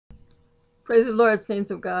Praise the Lord,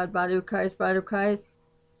 saints of God, body of Christ, bride of Christ.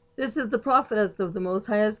 This is the prophetess of the Most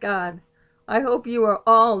Highest God. I hope you are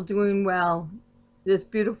all doing well this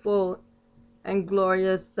beautiful and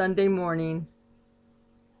glorious Sunday morning.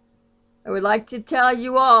 I would like to tell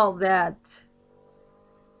you all that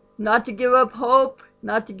not to give up hope,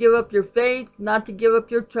 not to give up your faith, not to give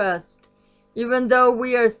up your trust. Even though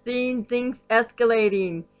we are seeing things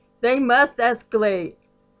escalating, they must escalate.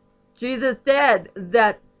 Jesus said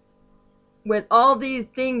that when all these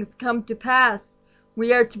things come to pass,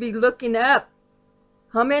 we are to be looking up.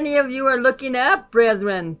 How many of you are looking up,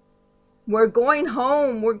 brethren? We're going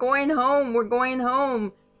home, we're going home, we're going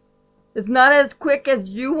home. It's not as quick as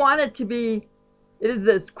you want it to be. It is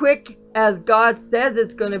as quick as God says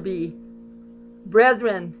it's going to be.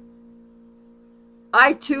 Brethren,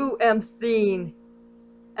 I too am seeing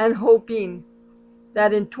and hoping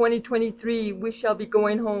that in 2023 we shall be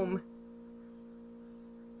going home.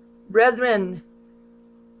 Brethren,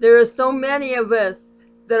 there are so many of us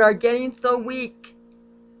that are getting so weak,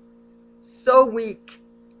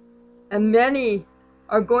 and many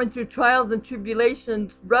are going through trials and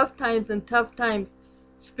tribulations, rough times and tough times,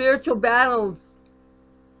 spiritual battles.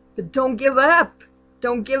 But don't give up.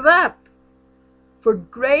 Don't give up. For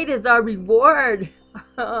great is our reward.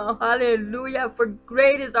 Oh, hallelujah. For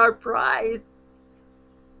great is our prize.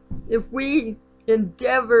 If we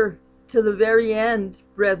endeavor to the very end,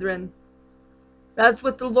 brethren. That's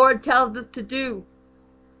what the Lord tells us to do.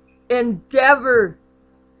 Endeavor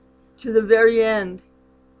to the very end.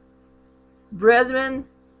 Brethren,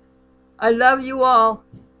 I love you all,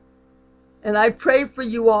 and I pray for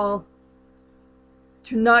you all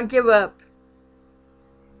to not give up.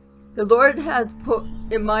 The Lord has put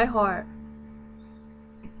in my heart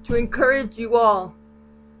to encourage you all.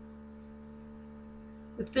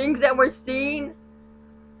 The things that we're seeing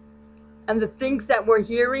and the things that we're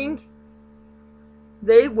hearing,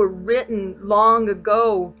 they were written long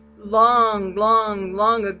ago,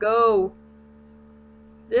 long ago.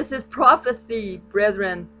 This is prophecy,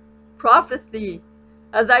 brethren, prophecy.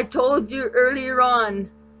 As I told you earlier on,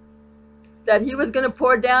 that he was going to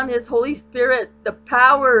pour down his Holy Spirit, the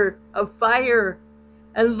power of fire.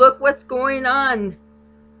 And look what's going on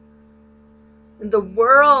in the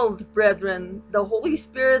world, brethren. The Holy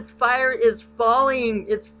Spirit's fire is falling.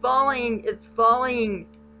 It's falling. It's falling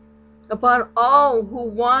upon all who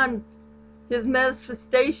want his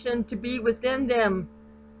manifestation to be within them.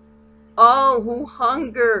 All who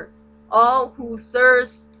hunger, all who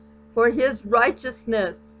thirst for his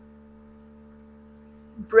righteousness.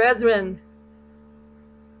 Brethren,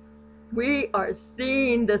 we are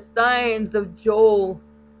seeing the signs of Joel.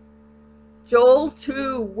 Joel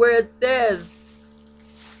 2, where it says,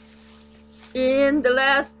 in the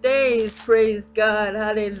last days, praise God,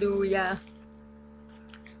 hallelujah.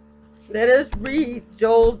 Let us read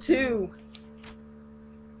Joel 2.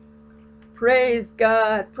 Praise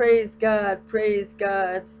God, praise God, praise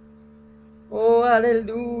God. Oh,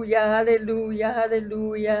 hallelujah, hallelujah,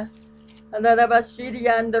 hallelujah. Anarabashiri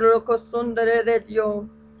androko sondere Dio.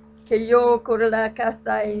 Que yo corre la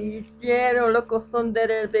casa y quiero lo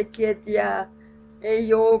cosondere bequetia. E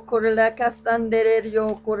yo corre la casandere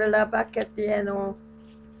yo corre la baquetieno.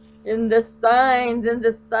 In the signs, in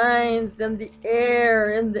the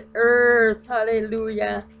air, in the earth,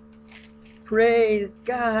 hallelujah. Praise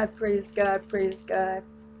God, praise God, praise God.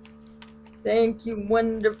 Thank you,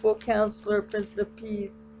 wonderful Counselor, Prince of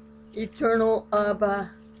Peace, eternal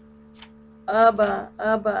Abba, Abba,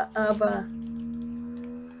 Abba, Abba.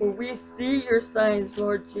 For we see your signs,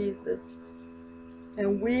 Lord Jesus,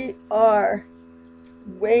 and we are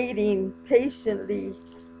waiting patiently,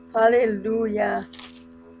 hallelujah,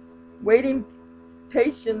 waiting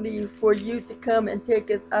patiently for you to come and take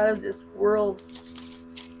us out of this world,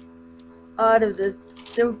 out of this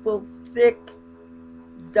sinful, sick,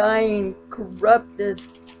 dying, corrupted,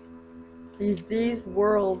 diseased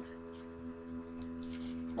world.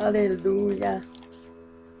 Hallelujah.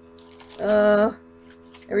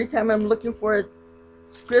 Every time I'm looking for a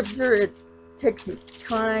scripture, it takes me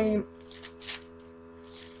time.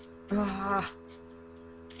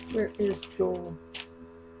 Where is Joel?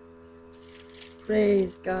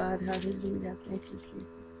 Praise God. Hallelujah. Thank you, Jesus.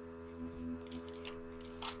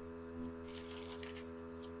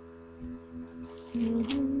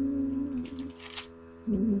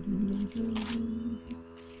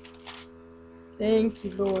 Thank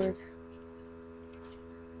you, Lord.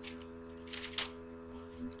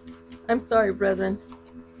 I'm sorry, brethren.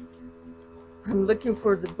 I'm looking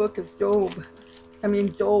for the book of Joel.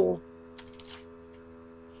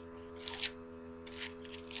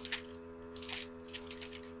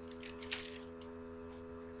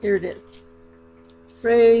 Here it is.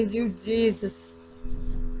 Praise you, Jesus.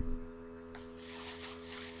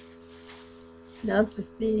 Now to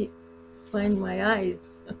see, find my eyes.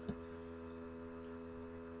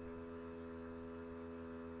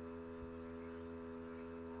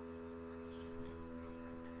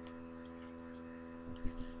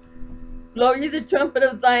 Blow ye the trumpet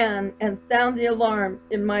of Zion, and sound the alarm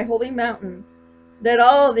in my holy mountain. Let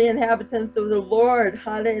all the inhabitants of the Lord,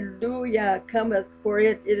 hallelujah, cometh, for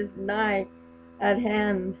it is nigh at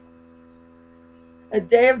hand. A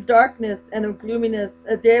day of darkness and of gloominess,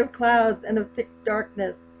 a day of clouds and of thick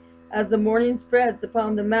darkness, as the morning spreads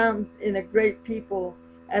upon the mountains in a great people,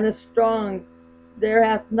 and a strong. There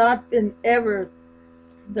hath not been ever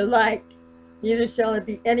the like, neither shall it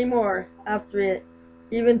be any more after it,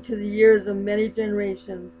 even to the years of many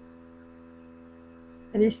generations.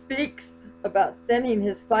 And he speaks about sending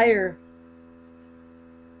his fire.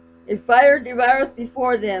 A fire devoureth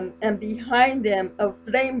before them, and behind them a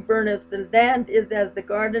flame burneth. The land is as the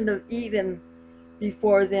Garden of Eden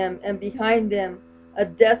before them, and behind them a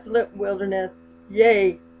desolate wilderness.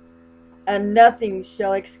 Yea, and nothing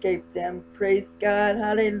shall escape them. Praise God,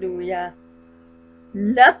 hallelujah.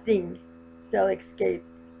 Nothing shall escape.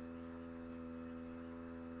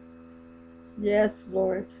 Yes,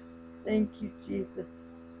 Lord. Thank you, Jesus.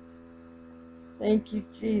 Thank you,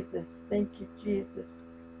 Jesus. Thank you, Jesus.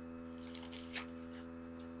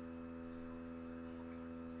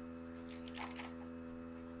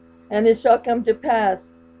 And it shall come to pass,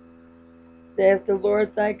 saith the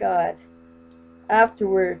Lord thy God,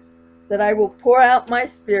 afterward, that I will pour out my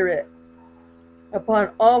spirit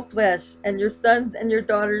upon all flesh, and your sons and your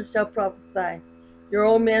daughters shall prophesy. Your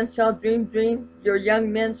old men shall dream dreams, your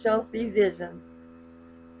young men shall see visions.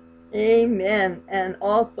 Amen. And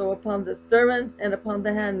also upon the servants and upon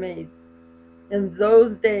the handmaids. In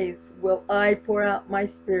those days will I pour out my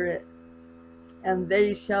spirit, and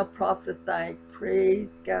they shall prophesy. Praise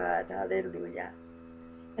God. Hallelujah.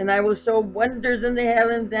 And I will show wonders in the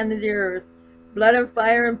heavens and in the earth, blood and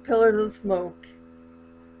fire and pillars of smoke.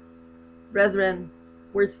 Brethren,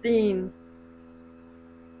 we're seeing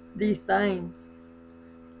these signs.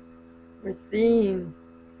 We're seeing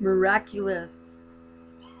miraculous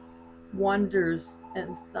wonders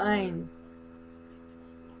and signs.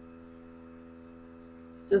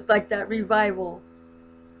 Just like that revival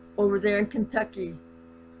over there in Kentucky.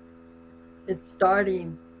 It's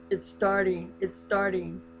starting. It's starting. It's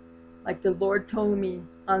starting. Like the Lord told me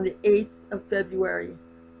on the 8th of February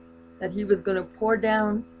that he was going to pour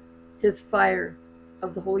down his fire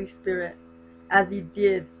of the Holy Spirit as he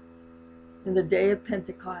did in the day of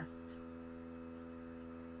Pentecost.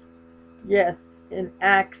 Yes, in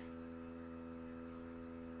Acts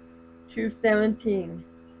 2:17.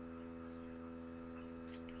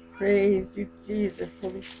 Praise you, Jesus,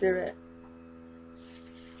 Holy Spirit.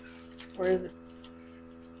 Or is it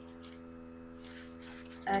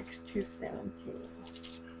Acts 2:17?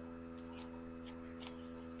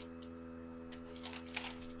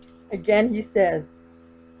 Again he says,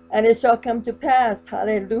 and it shall come to pass,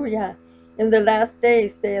 hallelujah, in the last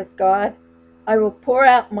days, saith God, I will pour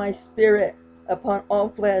out my spirit upon all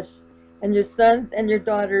flesh, and your sons and your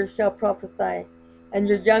daughters shall prophesy, and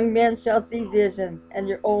your young men shall see visions, and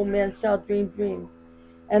your old men shall dream dreams.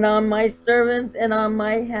 And on my servants and on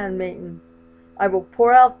my handmaidens I will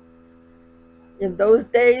pour out in those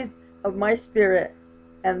days of my spirit,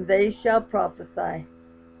 and they shall prophesy.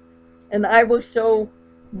 And I will show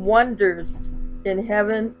wonders in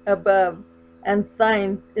heaven above, and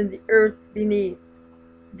signs in the earth beneath,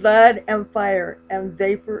 blood and fire and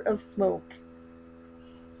vapor of smoke.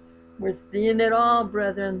 We're seeing it all,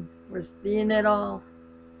 brethren. We're seeing it all.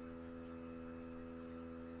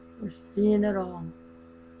 We're seeing it all.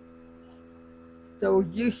 So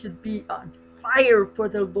you should be on fire for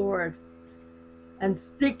the Lord and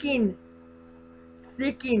seeking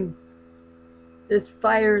this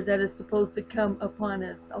fire that is supposed to come upon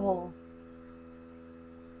us all.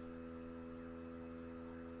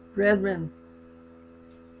 Brethren,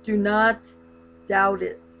 do not doubt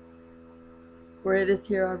it, for it is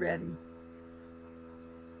here already.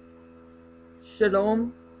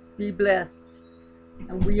 Shalom, be blessed,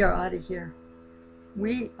 and we are out of here.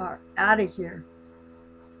 We are out of here.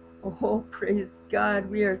 Oh, praise God,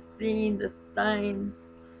 we are seeing the signs,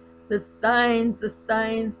 the signs, the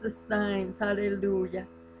signs, the signs, hallelujah,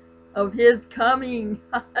 of his coming,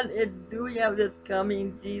 hallelujah, of his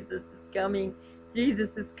coming. Jesus is coming, Jesus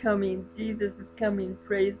is coming, Jesus is coming,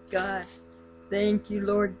 praise God. Thank you,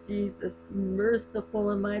 Lord Jesus,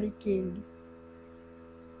 merciful and mighty King.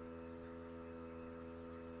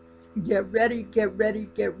 Get ready, get ready,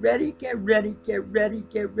 get ready, get ready, get ready,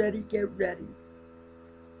 get ready, get ready.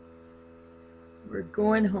 We're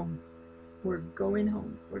going home. We're going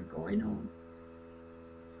home. We're going home.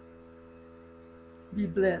 Be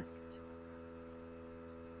blessed.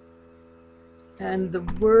 And the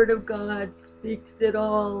Word of God speaks it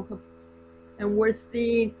all. And we're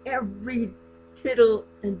seeing every tittle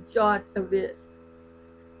and jot of it.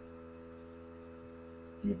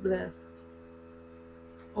 Be blessed.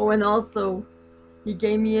 Oh, and also, he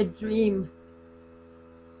gave me a dream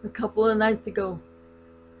a couple of nights ago.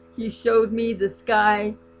 He showed me the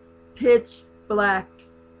sky pitch black.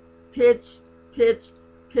 Pitch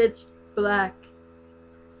black.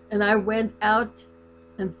 And I went out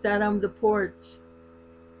and sat on the porch.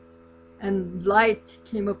 And light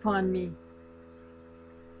came upon me.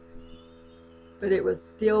 But it was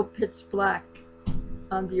still pitch black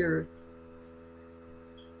on the earth.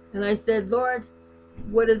 And I said, Lord,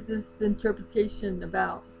 what is this interpretation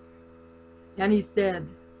about? And he said,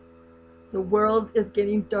 the world is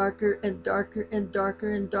getting darker and darker and darker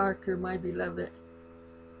and darker, my beloved.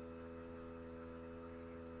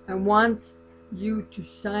 I want you to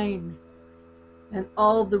shine, and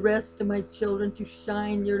all the rest of my children to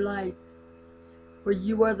shine your light, for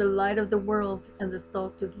you are the light of the world and the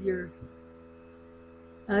salt of the earth.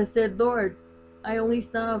 And I said, Lord, I only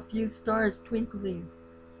saw a few stars twinkling.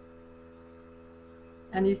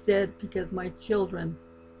 And he said, because my children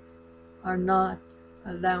are not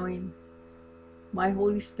allowing my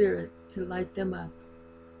Holy Spirit to light them up.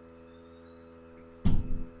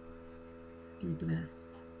 Be blessed.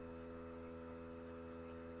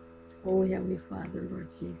 Oh, Heavenly Father, Lord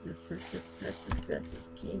Jesus, precious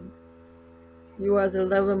King, you are the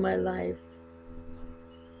love of my life,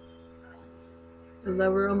 the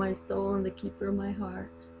lover of my soul and the keeper of my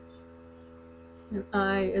heart. And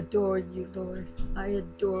I adore you, Lord. I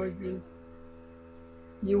adore you.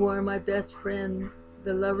 You are my best friend,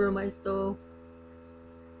 the lover of my soul,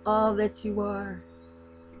 all that you are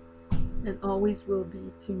and always will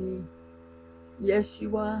be to me.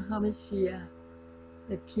 Yeshua HaMashiach,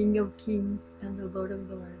 the King of Kings and the Lord of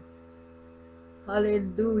Lords.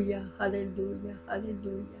 Hallelujah, hallelujah,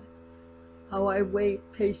 hallelujah. How I wait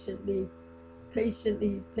patiently,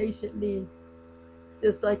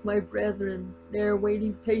 just like my brethren. They're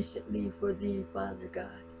waiting patiently for thee, Father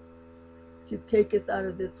God, to take us out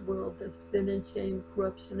of this world of sin and shame,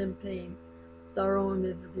 corruption and pain, sorrow and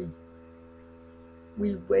misery.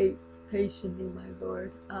 We wait patiently, my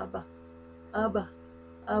Lord. Abba, Abba,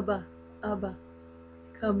 Abba, Abba.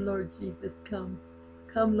 Come, Lord Jesus, come.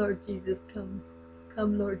 Come, Lord Jesus, come.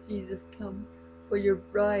 Come, Lord Jesus, come. For your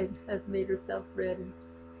bride has made herself ready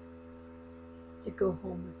to go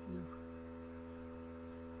home with you.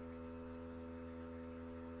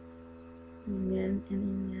 Amen and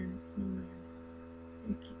amen. Amen.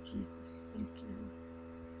 Thank you, Jesus. Thank you.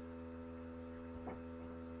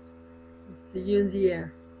 I'll see you in the air.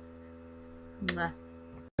 Mwah.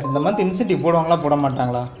 இந்த month incentive போடுவாங்களா போட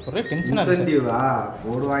மாட்டாங்களா? ஒரே டென்ஷனா இருக்கு. இன்சென்டிவா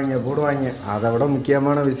போடுவாங்க. அதை விட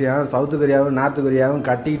முக்கியமான விஷயம், சவுத் கொரியாவும் நார்த் கொரியாவும்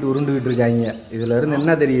கட்டிக்கிட்டு உருண்டுகிட்டு இருக்காங்க. இதுல இருந்து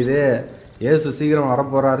என்ன தெரியுது? ஏசு சீக்கிரம்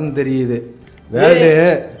வரப்போறாருன்னு தெரியுது.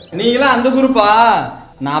 நீங்களாம் அந்த குரூப்பா?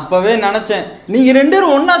 நான் அப்பவே நினைச்சேன், நீங்க ரெண்டு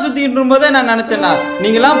பேரும் ஒன்னா சுத்திட்டு இருக்கும்போதே நான் நினைச்சேன்னா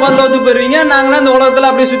நீங்களாம் பரலோகத்துக்கு போயிருவீங்க, நாங்களாம் இந்த உலகத்துல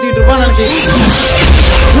அப்படியே சுத்திட்டு இருப்போம் நினைச்சேன்.